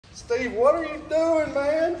Steve, what are you doing,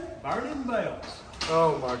 man? Burning belts.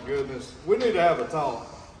 Oh my goodness. We need to have a talk.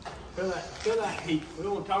 Feel that heat. We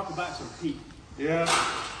want to talk about some heat. Yeah.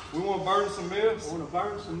 We want to burn some myths? We want to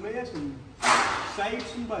burn some myths and save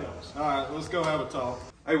some belts. All right, let's go have a talk.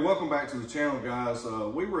 Hey, welcome back to the channel, guys.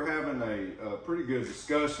 We were having a pretty good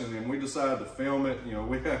discussion, and we decided to film it. You know,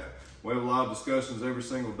 we have a lot of discussions every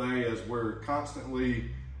single day as we're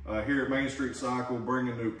constantly here at Main Street Cycle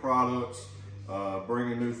bringing new products,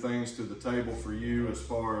 bringing new things to the table for you as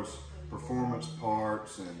far as performance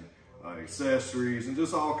parts and accessories and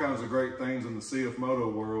just all kinds of great things in the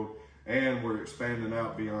CFMOTO world, and we're expanding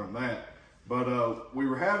out beyond that. But we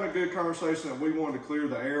were having a good conversation that we wanted to clear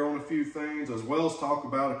the air on a few things, as well as talk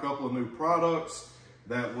about a couple of new products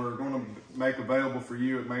that we're going to make available for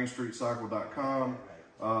you at mainstreetcycle.com.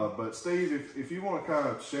 But Steve, if you want to kind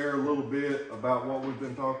of share a little bit about what we've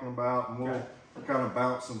been talking about, and we'll kind of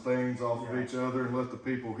bounce some things off of each other and let the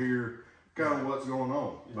people hear kind of what's going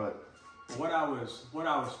on. But what I was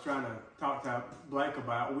trying to talk to Blake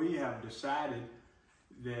about, we have decided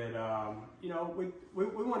that you know, we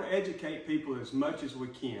want to educate people as much as we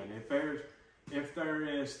can. If there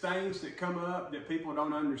is things that come up that people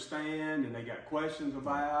don't understand and they got questions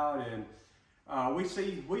about, and we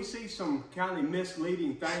see some kind of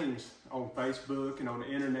misleading things on Facebook and on the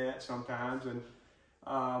internet sometimes, and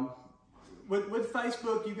with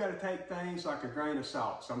Facebook, you got to take things like a grain of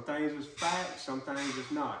salt. Some things is fact, some things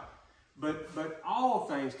is not. But all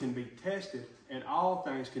things can be tested and all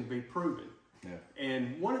things can be proven. Yeah.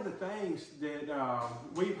 And one of the things that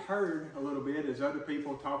we've heard a little bit is other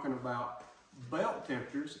people talking about belt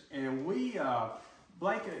temperatures, and we,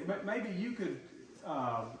 Blake, maybe you could,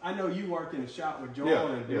 I know you work in the shop with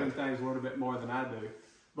Joel and doing things a little bit more than I do,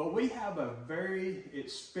 but we have a very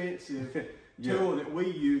expensive tool that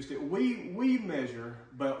we use that we measure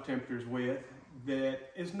belt temperatures with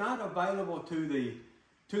that is not available to the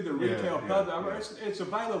retail public. It's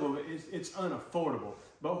available, but it's unaffordable.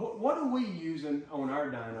 But what are we using on our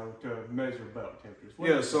dyno to measure belt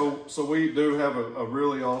temperatures? So we do have a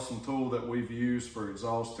really awesome tool that we've used for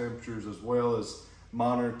exhaust temperatures as well as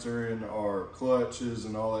monitoring our clutches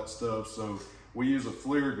and all that stuff. So we use a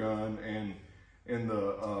FLIR gun, and in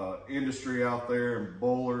the industry out there, and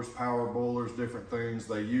boilers, power boilers, different things,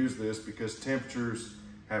 they use this because temperatures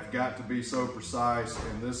have got to be so precise,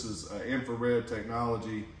 and this is infrared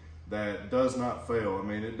technology that does not fail. I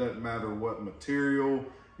mean, it doesn't matter what material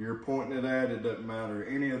you're pointing it at, it doesn't matter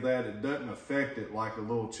any of that. It doesn't affect it like a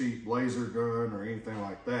little cheap laser gun or anything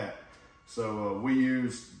like that. So we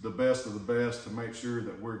use the best of the best to make sure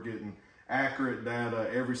that we're getting accurate data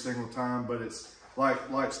every single time. But it's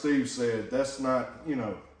like Steve said, that's not, you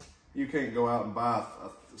know, you can't go out and buy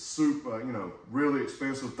you know, really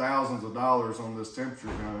expensive thousands of dollars on this temperature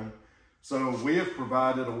gun. So we have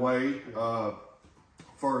provided a way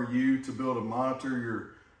for you to be able to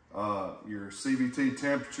monitor your CVT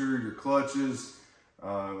temperature, your clutches,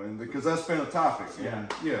 and because that's been a topic.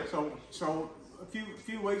 So a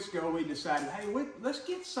few weeks ago we decided, hey, let's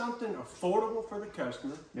get something affordable for the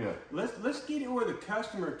customer. Yeah. Let's get it where the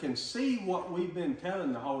customer can see what we've been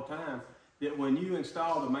telling the whole time, that when you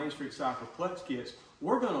install the Main Street Cycle clutch kits,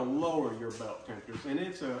 we're going to lower your belt temperatures, and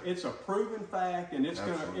it's a proven fact, and it's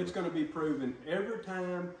going to be proven every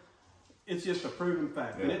time. It's just a proven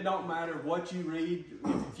fact, and it don't matter what you read.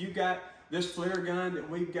 If you got this FLIR gun that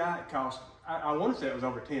we've got, cost, I want to say it was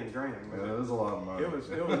over 10 grand. Yeah, it was a lot of money. It was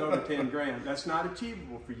over 10 grand. That's not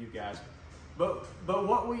achievable for you guys. But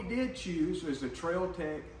what we did choose was the Trail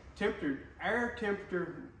Tech air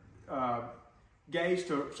temperature gauge,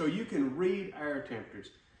 so you can read air temperatures.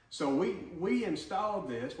 So we installed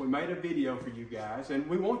this. We made a video for you guys, and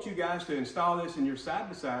we want you guys to install this in your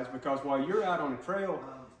side-by-sides, because while you're out on the trail,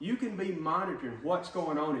 you can be monitoring what's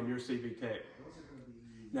going on in your CVT.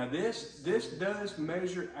 Now this does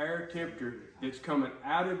measure air temperature that's coming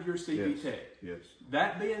out of your CVT. Yes.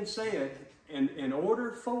 That being said, in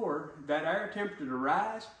order for that air temperature to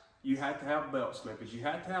rise, you have to have belt slippage. You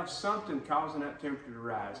have to have something causing that temperature to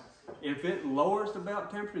rise. If it lowers the belt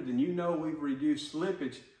temperature, then you know we've reduced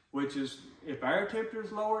slippage, which is, if air temperature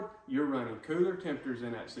is lowered, you're running cooler temperatures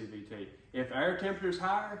in that CVT. If air temperature is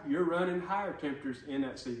higher, you're running higher temperatures in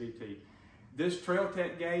that CVT. This Trail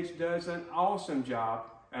Tech gauge does an awesome job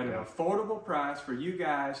at an affordable price for you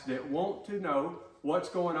guys that want to know what's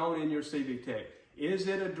going on in your CVT. Is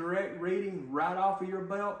it a direct reading right off of your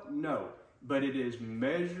belt? No, but it is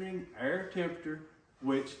measuring air temperature,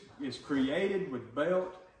 which is created with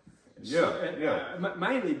belt.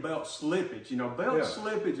 Mainly belt slippage. You know, belt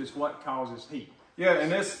slippage is what causes heat. Yeah,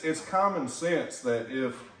 and it's common sense that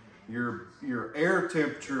if your air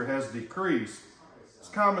temperature has decreased, it's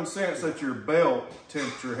common sense that your belt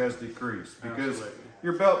temperature has decreased, because Absolutely.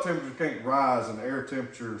 your belt temperature can't rise and air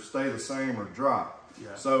temperature stay the same or drop.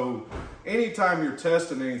 Yeah. So anytime you're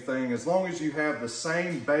testing anything, as long as you have the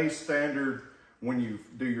same base standard when you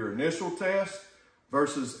do your initial test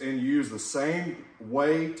versus, and you use the same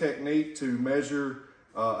weigh technique to measure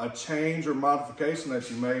a change or modification that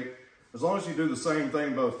you make, as long as you do the same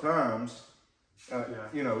thing both times,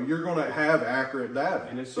 you know, you're going to have accurate data.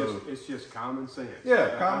 And it's just common sense.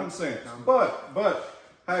 Yeah, common sense. But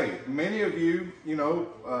hey, many of you, you know,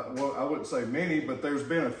 well, I wouldn't say many, but there's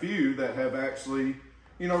been a few that have actually,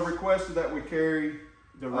 you know, requested that we carry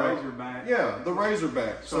the Razorback. Yeah, the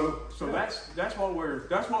Razorback. So that's what we're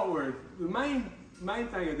the main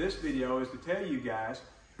thing of this video is to tell you guys,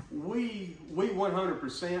 we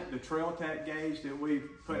 100% the Trail Tech gauge that we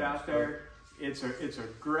put out there. It's a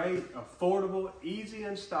great, affordable, easy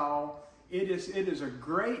install. It is a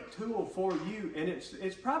great tool for you, and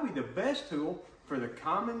it's probably the best tool for the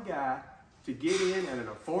common guy to get in at an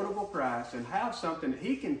affordable price and have something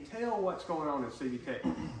he can tell what's going on in CV Tech.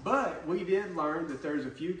 But we did learn that there's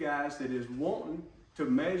a few guys that is wanting to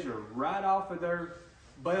measure right off of their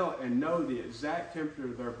belt and know the exact temperature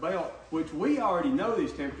of their belt, which we already know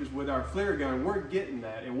these temperatures with our flare gun. We're getting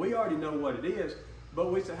that, and we already know what it is.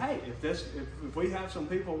 But we said, hey, if we have some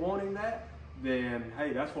people wanting that, then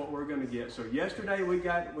hey, that's what we're going to get. So yesterday we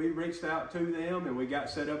reached out to them and we got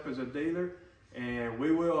set up as a dealer, and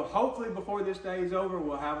we will hopefully before this day is over,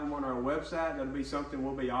 we'll have them on our website. That'll be something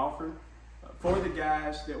we'll be offering for the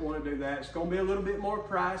guys that want to do that. It's going to be a little bit more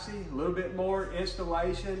pricey, a little bit more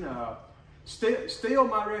installation. Still,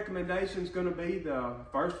 my recommendation is going to be the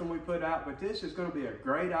first one we put out, but this is going to be a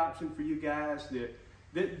great option for you guys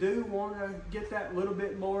that do want to get that little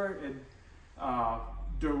bit more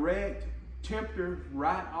direct temperature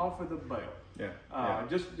right off of the belt. Yeah.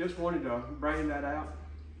 Just wanted to bring that out.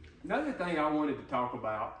 Another thing I wanted to talk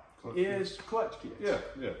about is clutch kits.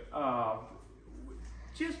 Yeah.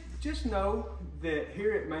 Just know that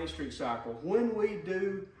here at Main Street Cycle, when we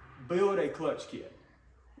do build a clutch kit,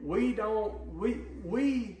 we're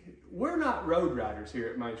not road riders here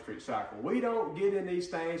at Main Street Cycle. We don't get in these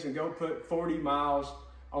things and go put 40 miles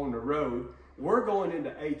on the road. We're going into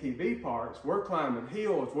ATV parks. We're climbing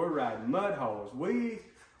hills. We're riding mud holes.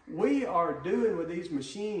 We are doing with these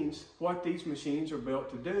machines what these machines are built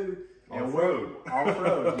to do. Off-road.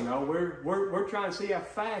 Off-road. You know, we're trying to see how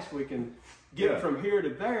fast we can get from here to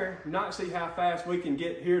there, not see how fast we can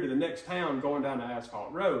get here to the next town going down the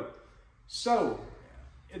asphalt road. So,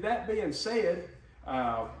 that being said,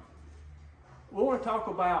 we want to talk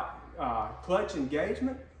about clutch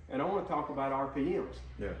engagement, and I want to talk about RPMs.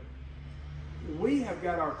 Yeah. We have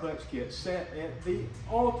got our clutch kit set at the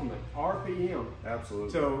ultimate RPM.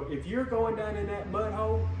 Absolutely. So if you're going down in that mud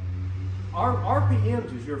hole, our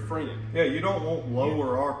RPMs is your friend. Yeah, you don't want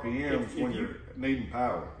lower RPMs when you're needing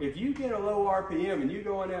power. If you get a low RPM and you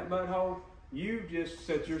go in that mud hole, you just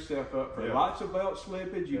set yourself up for lots of belt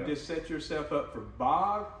slippage. You just set yourself up for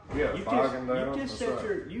bog. Yeah, bogging down. You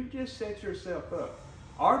just set yourself up.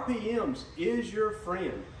 RPMs is your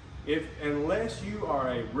friend. Unless you are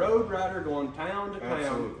a road rider going town to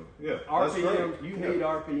town, RPMs, you need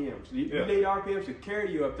RPMs. You need RPMs to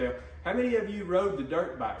carry you up there. How many of you rode the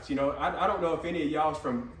dirt bikes? You know, I don't know if any of y'all's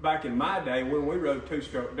from back in my day when we rode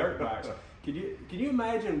two-stroke dirt bikes. Can you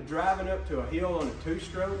imagine driving up to a hill on a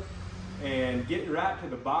two-stroke and getting right to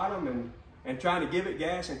the bottom and trying to give it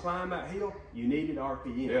gas and climb that hill? You needed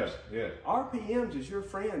RPMs. Yeah. RPMs is your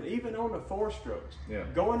friend, even on the four-strokes. Yeah.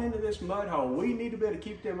 Going into this mud hole, we need to be able to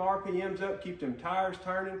keep them RPMs up, keep them tires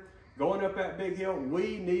turning. Going up that big hill,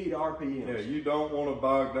 we need RPMs. Yeah, you don't want to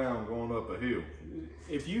bog down going up a hill.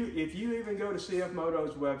 If you even go to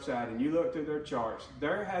CFMOTO's website and you look through their charts,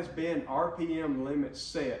 there has been RPM limits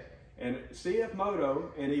set. And CFMOTO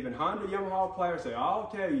and even Honda, Yamaha players, they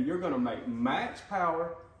all tell you you're going to make max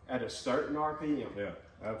power at a certain RPM. Yeah,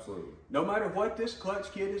 absolutely. No matter what this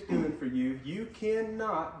clutch kit is doing for you, you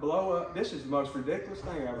cannot blow up. This is the most ridiculous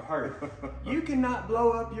thing I've ever heard. You cannot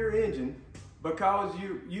blow up your engine because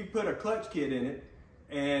you put a clutch kit in it,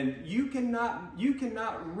 and you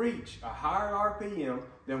cannot reach a higher RPM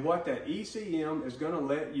than what that ECM is going to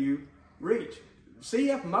let you reach.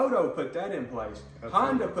 CFMOTO put that in place. Absolutely.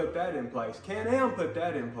 Honda put that in place. Can-Am put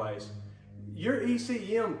that in place. Your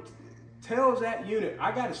ECM tells that unit,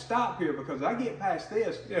 I got to stop here because I get past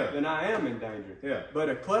this, then I am in danger. Yeah. But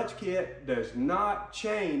a clutch kit does not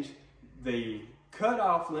change the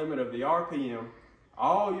cutoff limit of the RPM.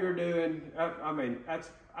 All you're doing, I mean,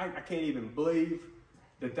 I can't even believe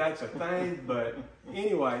that that's a thing. But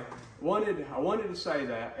anyway, I wanted to say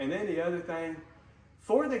that. And then the other thing,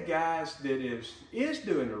 for the guys that is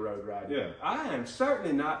doing the road riding, Yeah. I am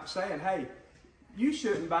certainly not saying, hey, you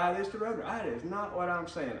shouldn't buy this to road ride. That is not what I'm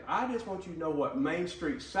saying. I just want you to know what Main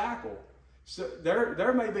Street Cycle. So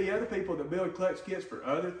there may be other people that build clutch kits for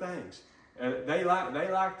other things. They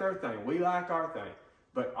like their thing. We like our thing.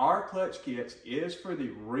 But our clutch kits is for the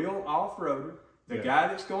real off-roader, the guy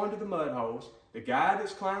that's going to the mud holes, the guy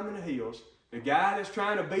that's climbing the hills, the guy that's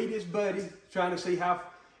trying to beat his buddy, trying to see how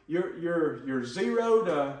your 0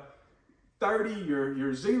 to 30,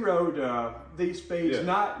 your 0 to these speeds,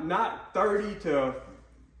 not 30 to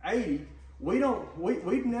 80.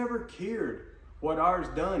 We've never cared what ours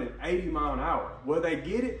done at 80 mile an hour. Will they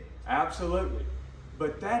get it? Absolutely.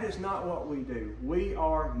 But that is not what we do. We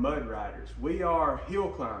are mud riders. We are hill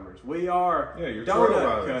climbers. We are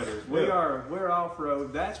donut cutters. We're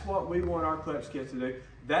off-road. That's what we want our clutch kits to do.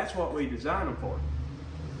 That's what we design them for.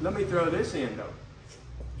 Let me throw this in though.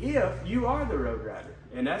 If you are the road rider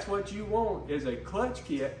and that's what you want is a clutch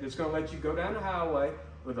kit that's going to let you go down the highway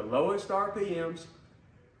with the lowest RPMs,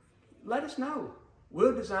 let us know.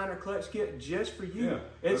 We'll design a clutch kit just for you.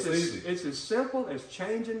 Yeah, it's as simple as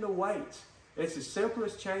changing the weights. It's as simple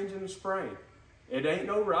as changing the spring. It ain't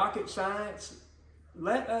no rocket science.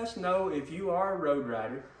 Let us know if you are a road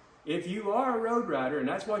rider. If you are a road rider and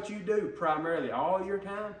that's what you do primarily all your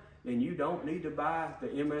time, then you don't need to buy the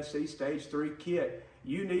MSC Stage 3 kit.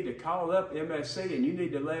 You need to call up MSC and you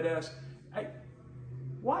need to let us, hey,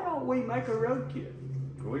 why don't we make a road kit?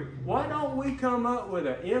 Why don't we come up with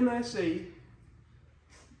an MSC?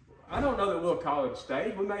 I don't know that we'll call it a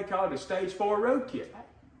stage. We may call it a Stage 4 road kit.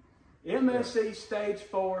 MSC Stage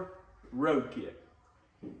 4 road kit.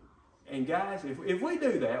 And guys, if we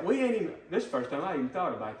do that, we ain't even, this is the first time I even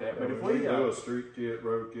thought about that, but if we do a street kit,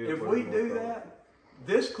 road kit, if we do that,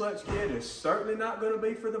 this clutch kit is certainly not going to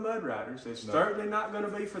be for the mud riders. It's certainly not going to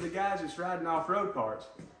be for the guys that's riding off-road parts.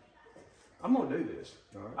 I'm going to do this.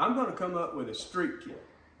 Right. I'm going to come up with a street kit.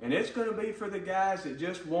 And it's going to be for the guys that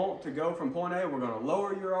just want to go from point A. We're going to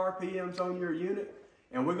lower your RPMs on your unit,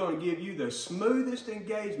 and we're going to give you the smoothest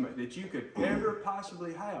engagement that you could ever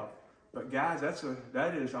possibly have. But guys,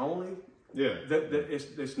 that is only that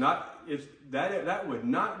would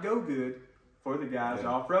not go good for the guys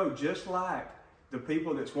off road. Just like the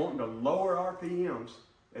people that's wanting to lower RPMs,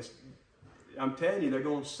 I'm telling you, they're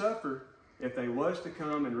going to suffer if they was to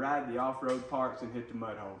come and ride the off-road parts and hit the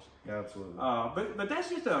mud holes. Absolutely. But that's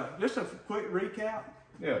just a quick recap.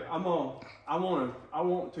 Yeah. I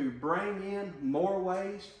want to bring in more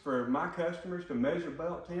ways for my customers to measure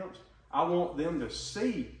belt temps. I want them to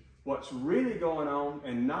see what's really going on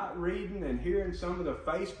and not reading and hearing some of the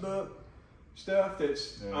Facebook stuff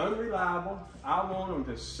that's unreliable. I want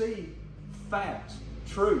them to see facts,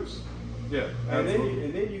 truths. Yeah, and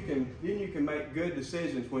then you can make good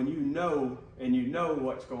decisions when you know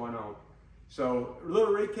what's going on. So a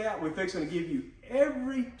little recap, we're fixing to give you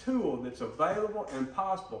every tool that's available and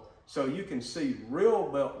possible so you can see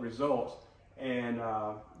real belt results. And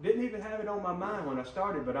didn't even have it on my mind when I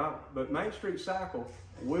started, but Main Street Cycle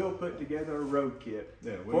will put together a road kit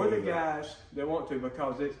for the guys that want to,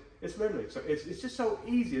 because it's literally it's just so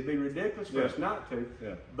easy. It'd be ridiculous for us not to.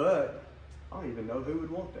 Yeah. But I don't even know who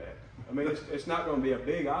would want that. I mean, it's not going to be a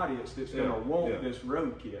big audience that's going to want this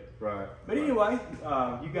road kit. Right. But anyway,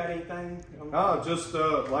 you got anything? Just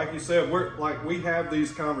like you said, we have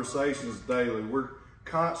these conversations daily. We're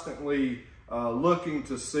constantly looking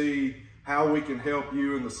to see how we can help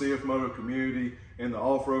you in the CFMOTO community, in the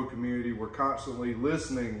off-road community. We're constantly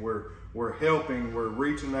listening. We're helping. We're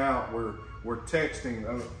reaching out. We're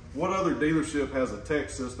texting. What other dealership has a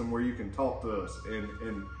text system where you can talk to us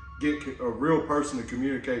and get a real person to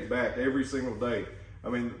communicate back every single day? I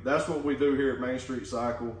mean, that's what we do here at Main Street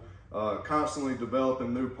Cycle, constantly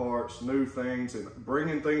developing new parts, new things, and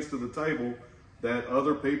bringing things to the table that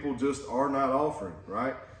other people just are not offering,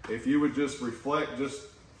 right? If you would just reflect just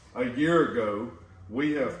a year ago,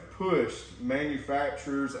 we have pushed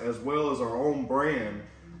manufacturers as well as our own brand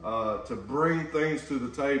to bring things to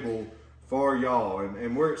the table for y'all.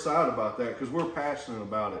 And we're excited about that because we're passionate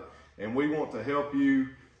about it. And we want to help you.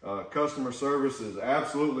 Customer service is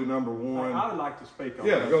absolutely number one. I would like to speak on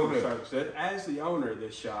customer service. As the owner of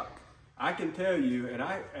this shop, I can tell you, and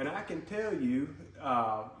I can tell you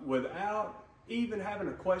without even having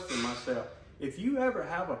a question myself, if you ever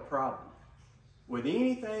have a problem with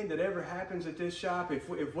anything that ever happens at this shop,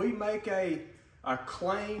 if we make a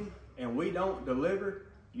claim and we don't deliver,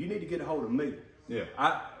 you need to get a hold of me. Yeah.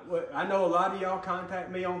 I know a lot of y'all contact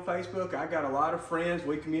me on Facebook. I got a lot of friends.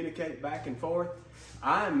 We communicate back and forth.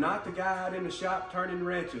 I am not the guy out in the shop turning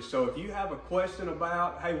wrenches. So if you have a question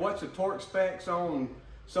about, hey, what's the torque specs on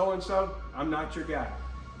so-and-so, I'm not your guy.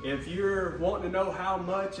 If you're wanting to know how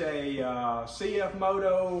much a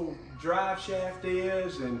CFMOTO drive shaft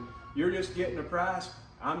is and you're just getting a price,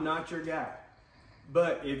 I'm not your guy.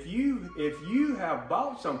 But if you have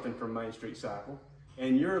bought something from Main Street Cycle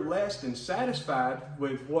and you're less than satisfied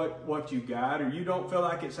with what you got, or you don't feel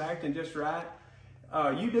like it's acting just right,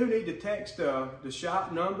 you do need to text the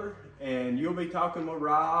shop number, and you'll be talking with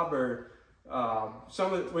Rob or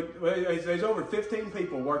there's over 15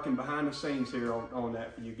 people working behind the scenes here on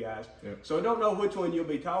that for you guys. Yep. So I don't know which one you'll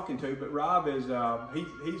be talking to, but Rob is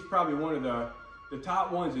he's probably one of the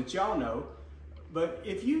top ones that y'all know. But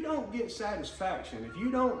if you don't get satisfaction, if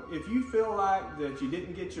you feel like that you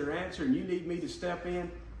didn't get your answer and you need me to step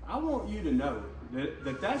in, I want you to know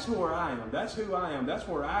that that's where I am. That's who I am. That's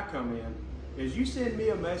where I come in. Is you send me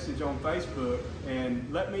a message on Facebook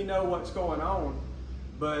and let me know what's going on.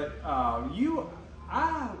 But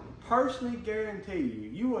I personally guarantee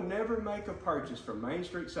you will never make a purchase from Main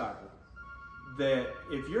Street Cycle that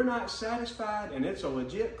if you're not satisfied and it's a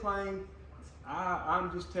legit claim,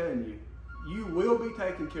 I'm just telling you, you will be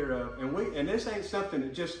taken care of. And this ain't something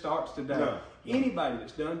that just starts today. No. Anybody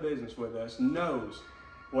that's done business with us knows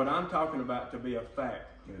what I'm talking about to be a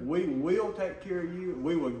fact. Yeah. We will take care of you.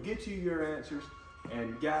 We will get you your answers.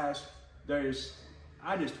 And guys,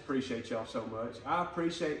 I just appreciate y'all so much. I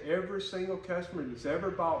appreciate every single customer that's ever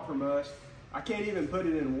bought from us. I can't even put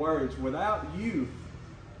it in words. Without you,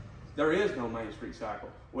 there is no Main Street Cycle.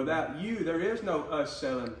 Without you, there is no us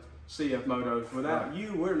selling CFMOTOs. Without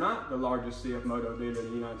you, we're not the largest CFMOTO dealer in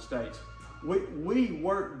the United States. We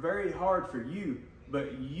work very hard for you,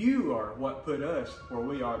 but you are what put us where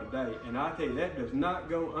we are today. And I tell you, that does not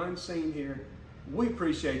go unseen here. We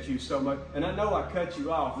appreciate you so much. And I know I cut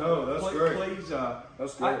you off. No, that's great. Please,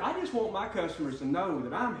 that's great. I just want my customers to know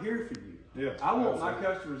that I'm here for you. Yeah, I want my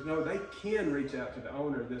customers to know they can reach out to the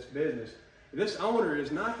owner of this business. This owner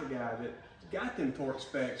is not the guy that got them torque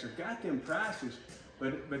specs or got them prices,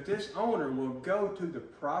 but this owner will go to the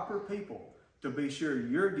proper people to be sure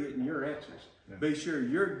you're getting your answers. Yeah. Be sure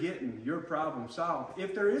you're getting your problem solved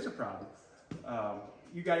if there is a problem.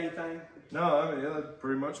 You got anything? No, I mean, yeah, that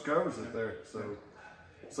pretty much covers it there. So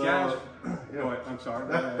guys, yeah. Go ahead. I'm sorry.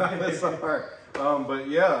 That's all right. But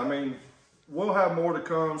yeah, I mean, we'll have more to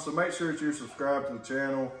come. So make sure that you're subscribed to the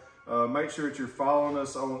channel. Make sure that you're following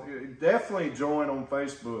us on. Definitely join on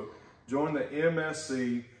Facebook. Join the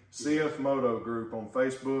MSC CFMOTO group on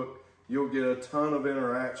Facebook. You'll get a ton of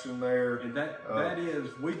interaction there. And that is,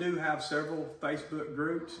 we do have several Facebook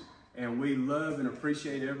groups, and we love and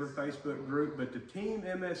appreciate every Facebook group, but the Team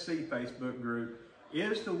MSC Facebook group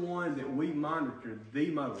is the one that we monitor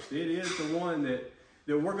the most. It is the one that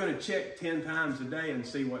we're going to check 10 times a day and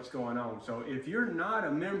see what's going on. So if you're not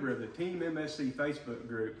a member of the Team MSC Facebook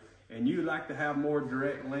group and you'd like to have more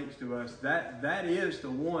direct links to us, that is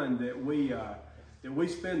the one that we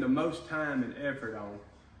spend the most time and effort on.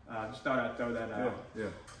 Just thought I'd throw that out. Yeah.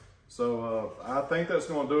 So I think that's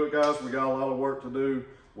going to do it, guys. We got a lot of work to do.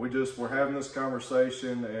 We're having this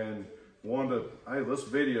conversation and wanted to, hey, let's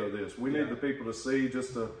video this. We need the people to see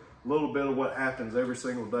just a little bit of what happens every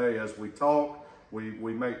single day as we talk, we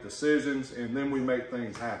make decisions, and then we make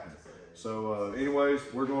things happen. So anyways,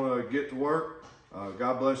 we're going to get to work.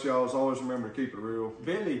 God bless y'all. As always, remember to keep it real.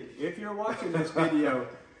 Billy, if you're watching this video,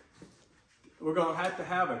 we're going to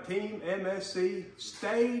have a Team MSC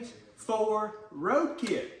Stage 4 road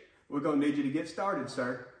kit. We're going to need you to get started,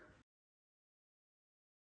 sir.